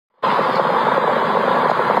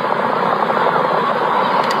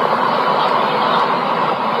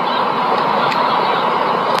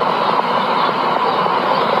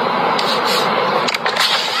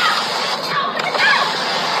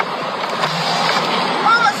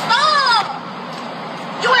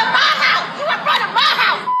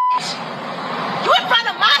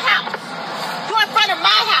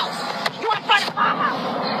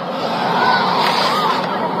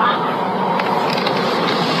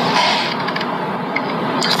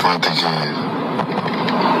want the kid.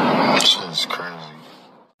 Shit's crazy.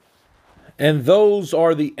 And those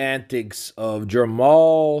are the antics of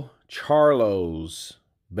Jermal, Charlo's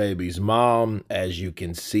baby's mom, as you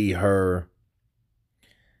can see her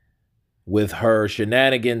with her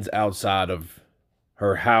shenanigans outside of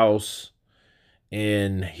her house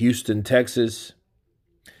in Houston, Texas.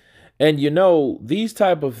 And you know, these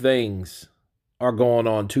type of things are going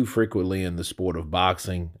on too frequently in the sport of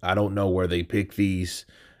boxing. I don't know where they pick these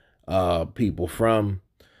people from,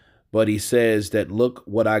 but he says that, look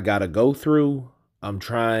what I got to go through. I'm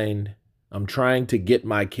trying to get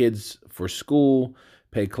my kids for school.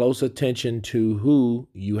 Pay close attention to who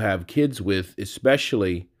you have kids with,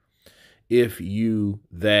 especially if you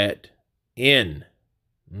that in.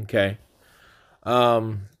 Okay.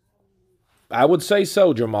 I would say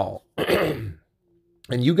so, Jermal.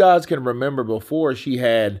 And you guys can remember before she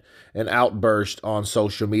had an outburst on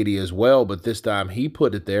social media as well, but this time he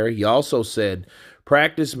put it there. He also said,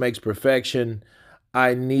 practice makes perfection.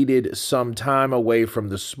 I needed some time away from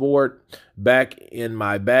the sport. Back in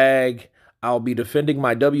my bag. I'll be defending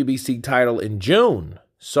my WBC title in June.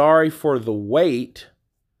 Sorry for the wait.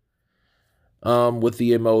 With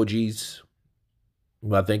the emojis.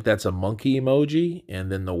 I think that's a monkey emoji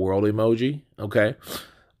and then the world emoji. Okay.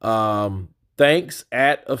 Thanks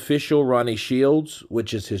at official Ronnie Shields,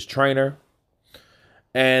 which is his trainer.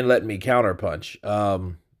 And let me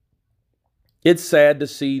counterpunch. It's sad to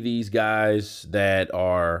see these guys that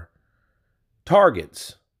are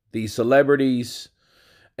targets, these celebrities,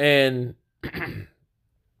 and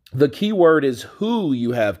the key word is who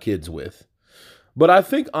you have kids with. But I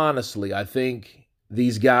think, honestly,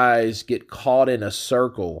 these guys get caught in a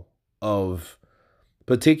circle of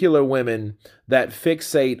particular women that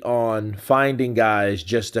fixate on finding guys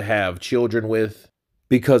just to have children with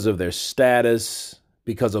because of their status,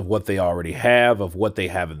 because of what they already have, of what they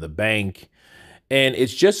have in the bank. And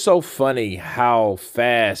it's just so funny how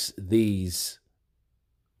fast these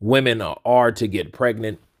women are to get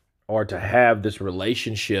pregnant or to have this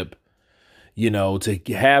relationship, you know, to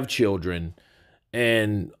have children,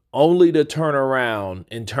 and only to turn around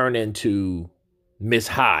and turn into Miss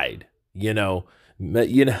Hyde, Mrs.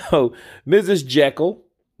 Jekyll,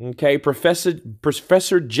 okay,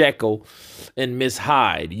 Professor Jekyll and Miss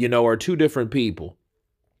Hyde, are two different people.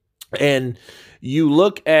 And you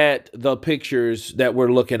look at the pictures that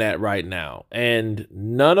we're looking at right now, and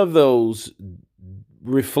none of those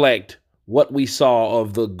reflect what we saw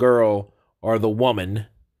of the girl or the woman,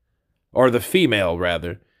 or the female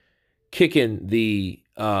rather, kicking the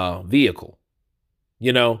vehicle,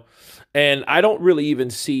 and I don't really even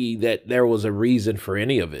see that there was a reason for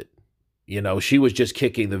any of it. She was just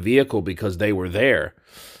kicking the vehicle because they were there,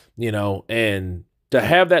 and to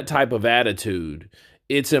have that type of attitude,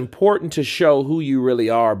 it's important to show who you really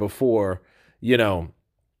are before,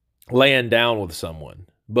 laying down with someone.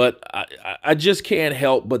 But I just can't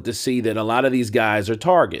help but to see that a lot of these guys are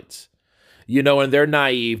targets, and they're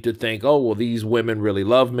naive to think, oh, well, these women really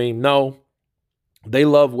love me. No, they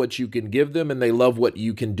love what you can give them, and they love what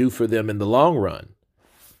you can do for them in the long run.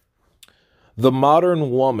 The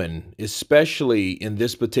modern woman, especially in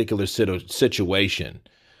this particular situation,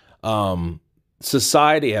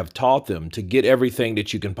 society have taught them to get everything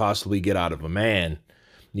that you can possibly get out of a man,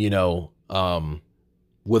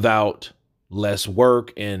 without less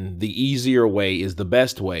work, and the easier way is the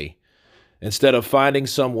best way, instead of finding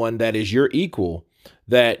someone that is your equal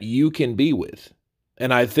that you can be with.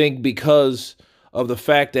 And I think because of the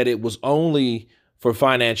fact that it was only for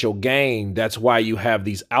financial gain, that's why you have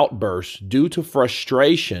these outbursts due to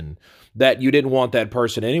frustration that you didn't want that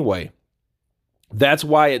person anyway. That's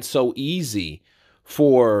why it's so easy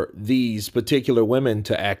for these particular women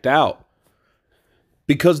to act out,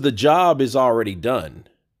 because the job is already done.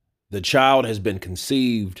 The child has been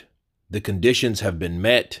conceived. The conditions have been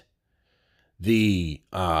met. The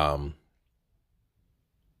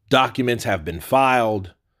documents have been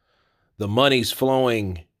filed. The money's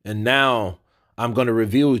flowing. And now I'm going to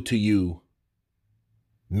reveal to you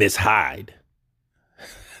Miss Hyde.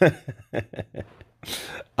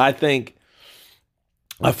 I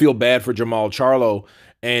feel bad for Jermal Charlo.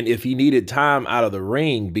 And if he needed time out of the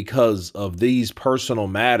ring because of these personal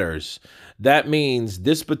matters, that means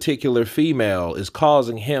this particular female is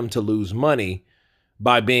causing him to lose money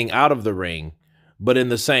by being out of the ring. But in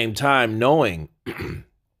the same time, knowing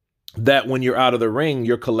that when you're out of the ring,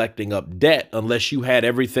 you're collecting up debt unless you had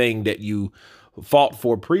everything that you fought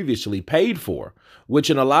for previously paid for,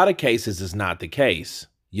 which in a lot of cases is not the case.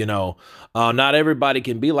 Not everybody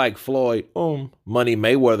can be like Floyd, Money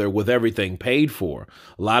Mayweather with everything paid for.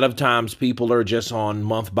 A lot of times people are just on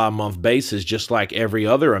month by month basis, just like every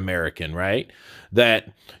other American, right?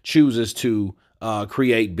 That chooses to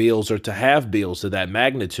create bills or to have bills of that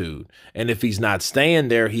magnitude. And if he's not staying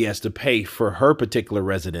there, he has to pay for her particular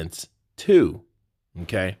residence too.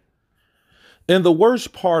 Okay. And the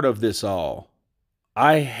worst part of this all,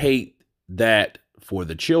 I hate that for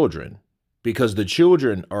the children, because the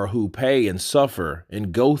children are who pay and suffer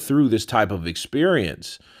and go through this type of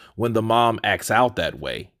experience when the mom acts out that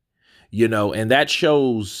way, and that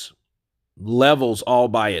shows levels all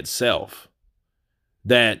by itself,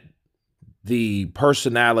 that the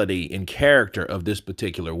personality and character of this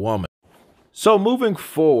particular woman. So moving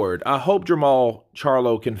forward, I hope Jermal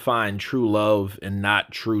Charlo can find true love and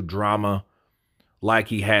not true drama like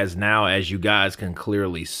he has now, as you guys can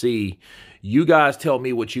clearly see. You guys tell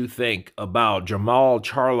me what you think about Jermal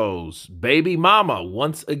Charlo's baby mama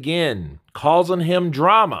once again causing him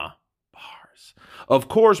drama. Bars. Of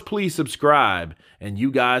course, please subscribe. And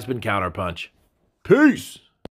you guys been Counterpunch. Peace.